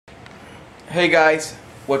Hey guys,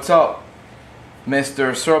 what's up?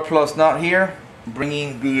 Mr. Surplus Not here,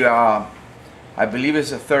 bringing the I believe it's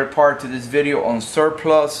the third part to this video on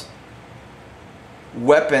surplus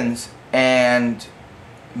weapons and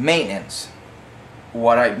maintenance.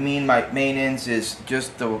 What I mean by maintenance is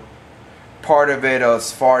just the part of it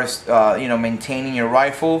as far as maintaining your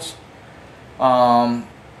rifles.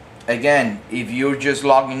 Again, if you're just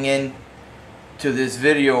logging in to this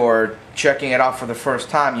video or checking it out for the first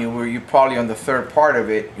time, you're probably on the third part of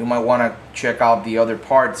it. You might want to check out the other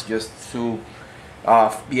parts just to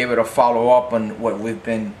be able to follow up on what we've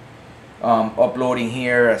been uploading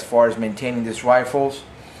here as far as maintaining these rifles.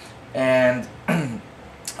 And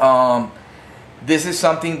this is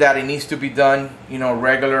something that it needs to be done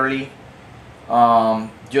regularly,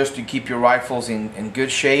 just to keep your rifles in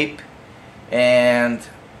good shape. And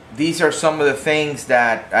these are some of the things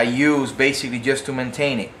that I use basically just to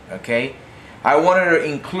maintain it. Okay, I wanted to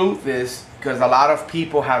include this because a lot of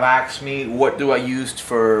people have asked me what do I use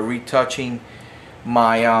for retouching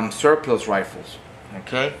my surplus rifles.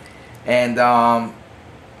 Okay, and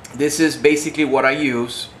this is basically what I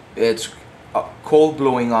use. It's cold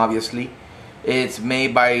bluing, obviously. It's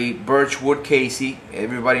made by Birchwood Casey.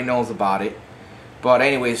 Everybody knows about it. But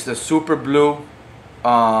anyways, the Super Blue.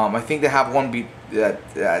 I think they have one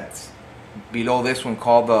that's below this one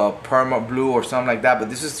called the Perma Blue or something like that, but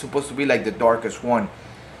this is supposed to be like the darkest one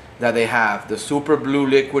that they have. The Super Blue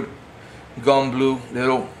liquid gun blue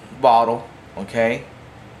little bottle. Okay,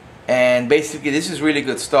 and basically this is really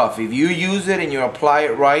good stuff. If you use it and you apply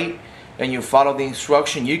it right and you follow the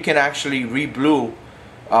instruction, you can actually re-blue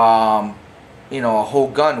a whole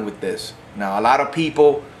gun with this. Now a lot of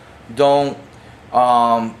people don't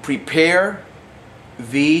prepare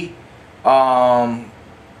the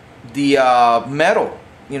metal,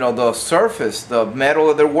 the surface, the metal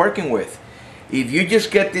that they're working with. If you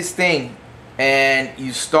just get this thing and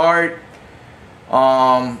you start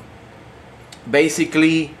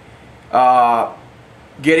basically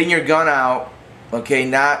getting your gun out, okay,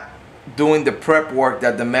 not doing the prep work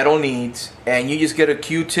that the metal needs, and you just get a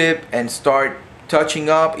Q-tip and start touching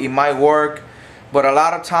up, it might work, but a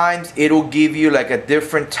lot of times it'll give you like a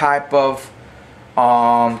different type of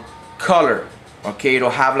color. Okay, it'll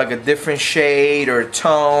have like a different shade or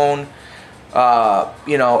tone,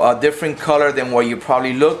 a different color than what you're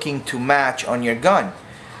probably looking to match on your gun.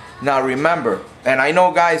 Now remember, and I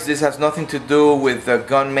know guys this has nothing to do with the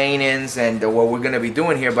gun maintenance and what we're going to be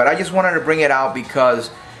doing here, but I just wanted to bring it out because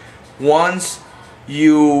once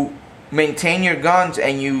you maintain your guns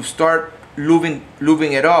and you start lubing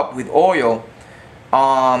it up with oil,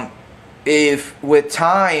 if with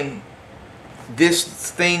time this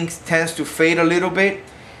thing tends to fade a little bit,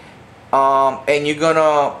 and you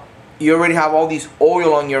already have all this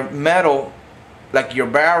oil on your metal, like your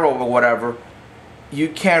barrel or whatever, you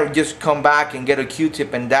can't just come back and get a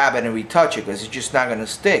Q-tip and dab it and retouch it because it's just not gonna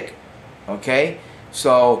stick. Okay,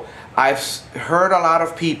 so I've heard a lot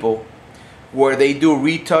of people where they do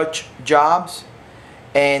retouch jobs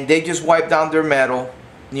and they just wipe down their metal,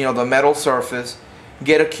 the metal surface,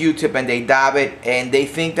 get a Q-tip and they dab it and they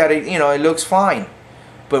think that it looks fine,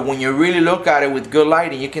 but when you really look at it with good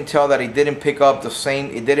lighting, you can tell that it didn't pick up the same,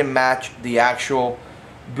 it didn't match the actual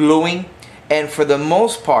bluing. And for the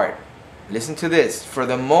most part, listen to this, for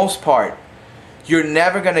the most part you're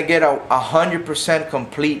never gonna get a 100%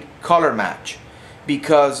 complete color match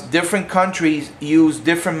because different countries use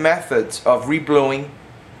different methods of re-bluing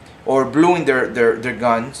or bluing their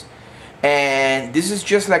guns. And this is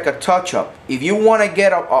just like a touch-up. If you want to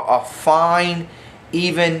get a fine,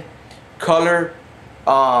 even color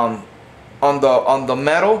on the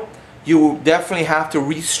metal, you will definitely have to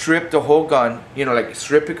re-strip the whole gun. Like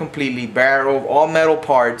strip it completely, barrel, all metal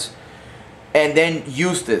parts, and then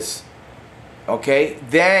use this. Okay,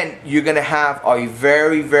 then you're gonna have a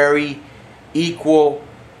very, very equal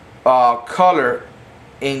color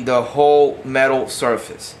in the whole metal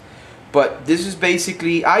surface. But this is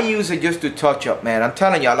basically, I use it just to touch up, man. I'm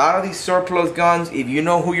telling you, a lot of these surplus guns, if you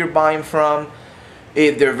know who you're buying from,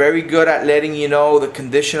 if they're very good at letting you know the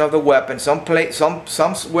condition of the weapon. Some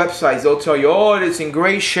websites, they'll tell you, oh, it's in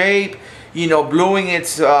great shape, bluing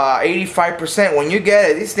it's 85%. When you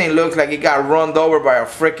get it, this thing looks like it got run over by a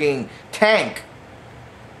freaking tank,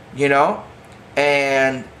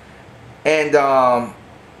 and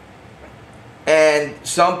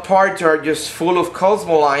some parts are just full of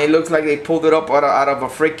cosmoline. It looks like they pulled it up out of a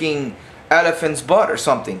freaking elephant's butt or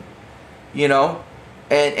something,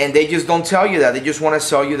 and they just don't tell you that. They just want to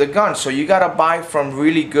sell you the gun. So you gotta buy from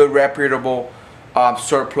really good, reputable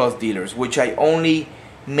surplus dealers, which I only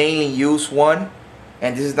mainly use one,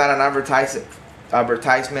 and this is not an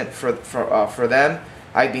advertisement for them.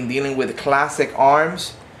 I've been dealing with Classic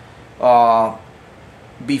Arms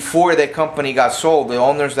before the company got sold. The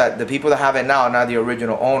owners, the people that have it now are not the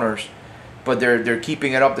original owners, but they're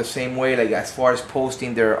keeping it up the same way, like as far as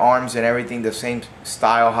posting their arms and everything, the same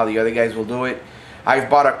style how the other guys will do it. I've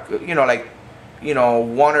bought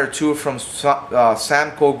one or two from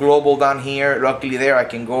Samco Global down here. Luckily there I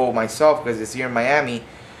can go myself because it's here in Miami.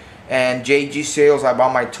 And JG Sales, I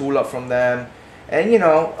bought my tool up from them. And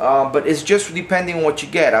but it's just depending on what you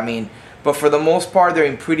get. I mean, but for the most part they're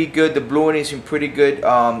in pretty good, the bluing is in pretty good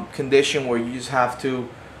condition, where you just have to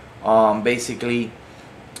basically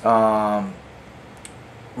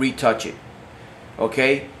retouch it.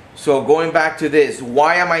 Okay, so going back to this,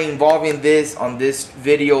 why am I involving this on this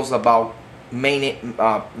videos about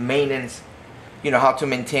maintenance, how to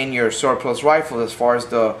maintain your surplus rifles as far as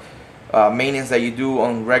the maintenance that you do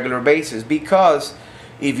on regular basis? Because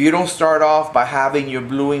if you don't start off by having your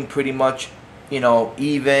bluing pretty much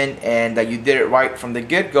even, and that you did it right from the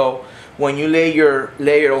get-go, when you lay your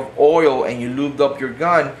layer of oil and you lubed up your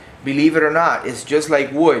gun, believe it or not, it's just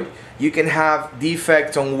like wood. You can have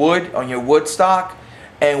defects on wood, on your wood stock,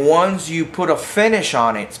 and once you put a finish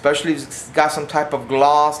on it, especially if it's got some type of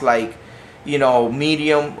gloss, like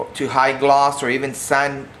medium to high gloss, or even a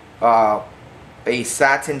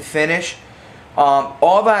satin finish,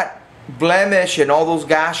 all that blemish and all those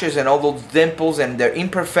gashes and all those dimples and the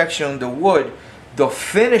imperfection on the wood, the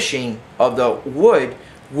finishing of the wood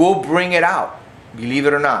will bring it out, believe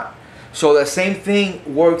it or not. So the same thing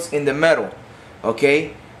works in the metal.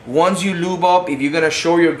 Okay, once you lube up, if you're gonna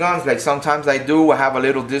show your guns, like sometimes I do, I have a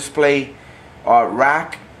little display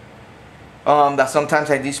rack that sometimes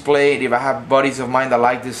I display it if I have buddies of mine that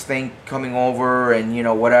like this thing coming over, and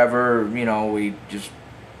whatever, we just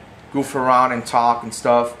goof around and talk and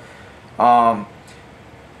stuff. Once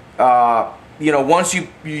you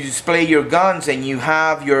display your guns and you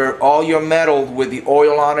have all your metal with the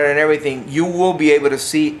oil on it and everything, you will be able to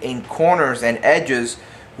see in corners and edges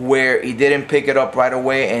where it didn't pick it up right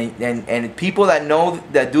away. And people that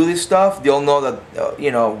do this stuff, they'll know that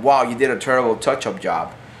wow, you did a terrible touch-up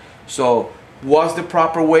job. So what's the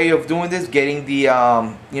proper way of doing this? Getting the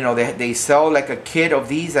they sell like a kit of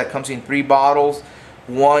these that comes in 3 bottles.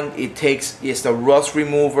 One, it's the rust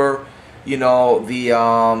remover, a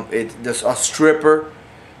stripper,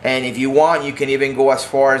 and if you want, you can even go as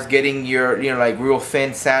far as getting your like real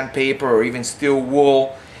thin sandpaper or even steel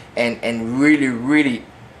wool, and really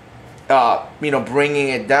bringing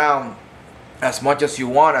it down as much as you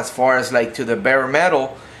want, as far as like to the bare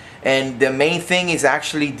metal. And the main thing is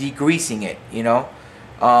actually degreasing it.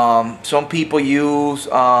 Some people use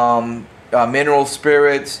mineral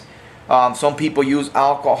spirits. Some people use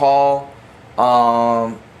alcohol.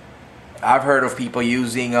 I've heard of people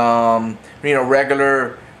using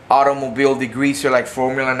regular automobile degreaser like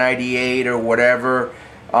Formula 98 or whatever.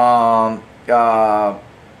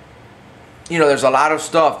 There's a lot of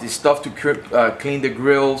stuff. This stuff to clean the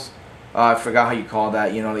grills. I forgot how you call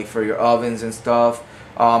that. Like for your ovens and stuff.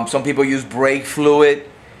 Some people use brake fluid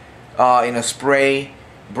in a spray,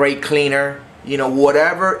 brake cleaner.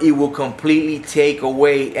 Whatever, it will completely take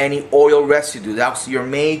away any oil residue. That's your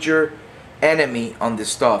major enemy on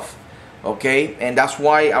this stuff. Okay, and that's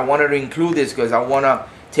why I wanted to include this, because I want to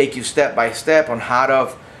take you step by step on how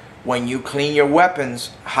to, when you clean your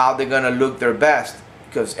weapons, how they're gonna look their best,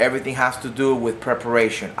 because everything has to do with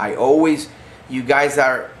preparation. You guys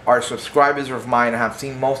are subscribers of mine and have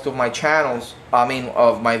seen most of my channels,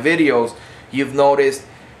 of my videos. You've noticed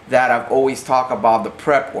that I've always talked about the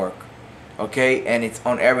prep work. Okay, and it's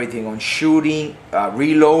on everything, on shooting,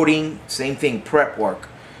 reloading, same thing, prep work.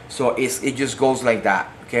 So it just goes like that.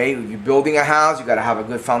 Okay, if you're building a house, you got to have a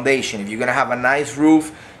good foundation. If you're going to have a nice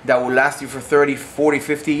roof that will last you for 30, 40,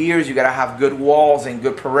 50 years, you got to have good walls and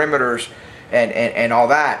good perimeters and all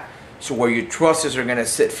that. So where your trusses are going to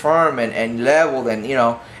sit firm and leveled, and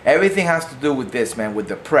everything has to do with this, man, with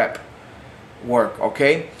the prep work.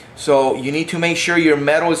 Okay, so you need to make sure your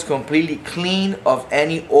metal is completely clean of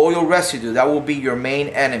any oil residue. That will be your main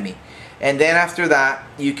enemy. And then after that,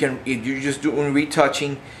 if you're just doing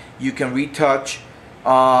retouching, you can retouch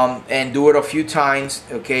and do it a few times.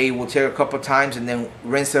 Okay, we'll take a couple times and then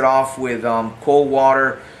rinse it off with cold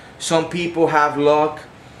water. Some people have luck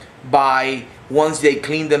by, once they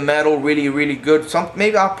clean the metal really good,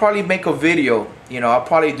 maybe I'll probably make a video, I'll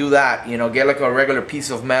probably do that, get like a regular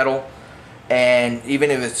piece of metal, and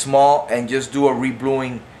even if it's small, and just do a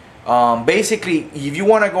rebluing. Basically, if you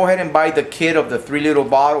want to go ahead and buy the kit of the 3 little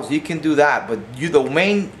bottles, you can do that, but the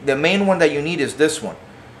main one that you need is this one.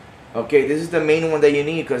 Okay, this is the main one that you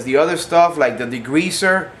need, because the other stuff like the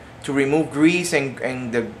degreaser, to remove grease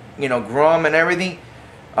and the grum and everything,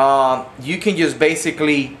 you can just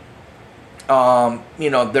basically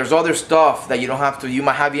there's other stuff that you don't have to. You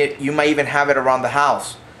might even have it around the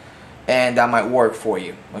house, and that might work for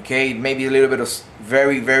you. Okay, maybe a little bit of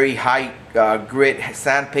very, very high grit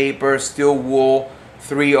sandpaper, steel wool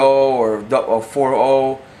 3.0 or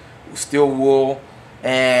 4.0 steel wool,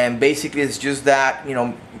 and basically it's just that,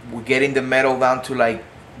 we're getting the metal down to like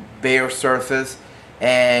bare surface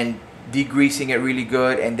and degreasing it really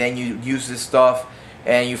good, and then you use this stuff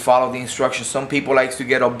and you follow the instructions. Some people like to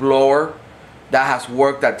get a blower. That has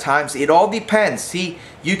worked at times. It all depends. See,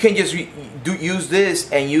 you can just use this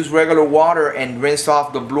and use regular water and rinse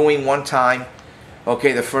off the bluing one time.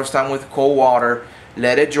 Okay, the first time with cold water.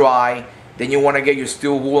 Let it dry. Then you want to get your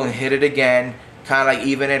steel wool and hit it again. Kind of like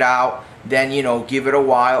even it out. Then, give it a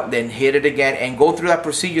while. Then hit it again. And go through that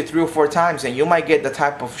procedure 3 or 4 times. And you might get the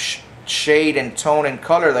type of shade and tone and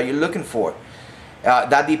color that you're looking for.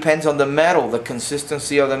 That depends on the metal. The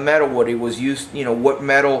consistency of the metal. What it was used, what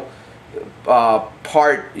metal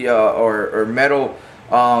part or metal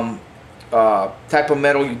type of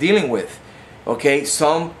metal you're dealing with. Okay,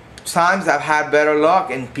 sometimes I've had better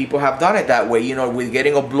luck and people have done it that way, with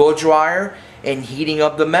getting a blow dryer and heating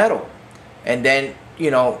up the metal, and then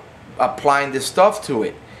applying this stuff to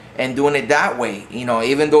it and doing it that way,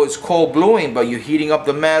 even though it's cold bluing, but you're heating up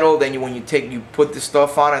the metal. Then when you put the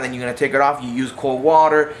stuff on, and then you're gonna take it off, you use cold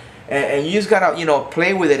water, and you just gotta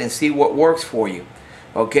play with it and see what works for you.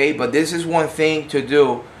 Okay, but this is one thing to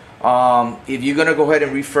do. If you're gonna go ahead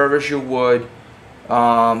and refurbish your wood,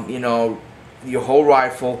 your whole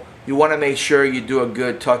rifle, you want to make sure you do a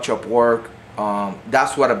good touch-up work.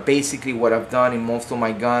 That's basically what I've done in most of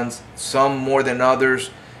my guns. Some more than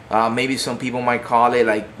others. Maybe some people might call it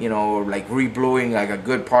like rebluing, like a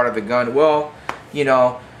good part of the gun. Well,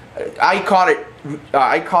 I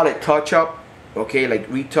call it touch-up. Okay, like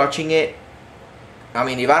retouching it. I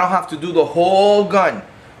mean, if I don't have to do the whole gun,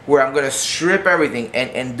 where I'm gonna strip everything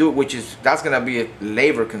and do, that's gonna be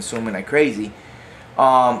labor consuming like crazy.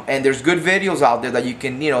 And there's good videos out there that you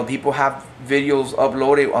can, people have videos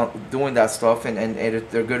uploaded on doing that stuff, and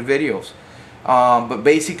they're good videos. But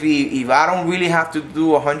basically, if I don't really have to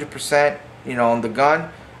do 100%, on the gun,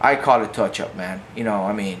 I call it touch up, man.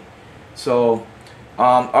 So,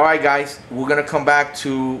 all right, guys, we're gonna come back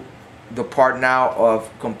to the part now of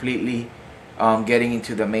completely getting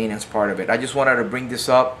into the maintenance part of it. I just wanted to bring this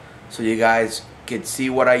up so you guys could see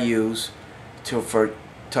what I use for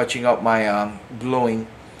touching up my bluing.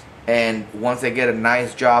 And once I get a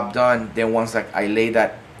nice job done, then once I lay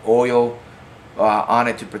that oil on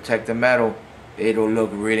it to protect the metal, it'll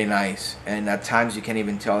look really nice. And at times you can't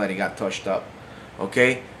even tell that it got touched up.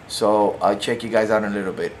 Okay, so I'll check you guys out in a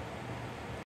little bit.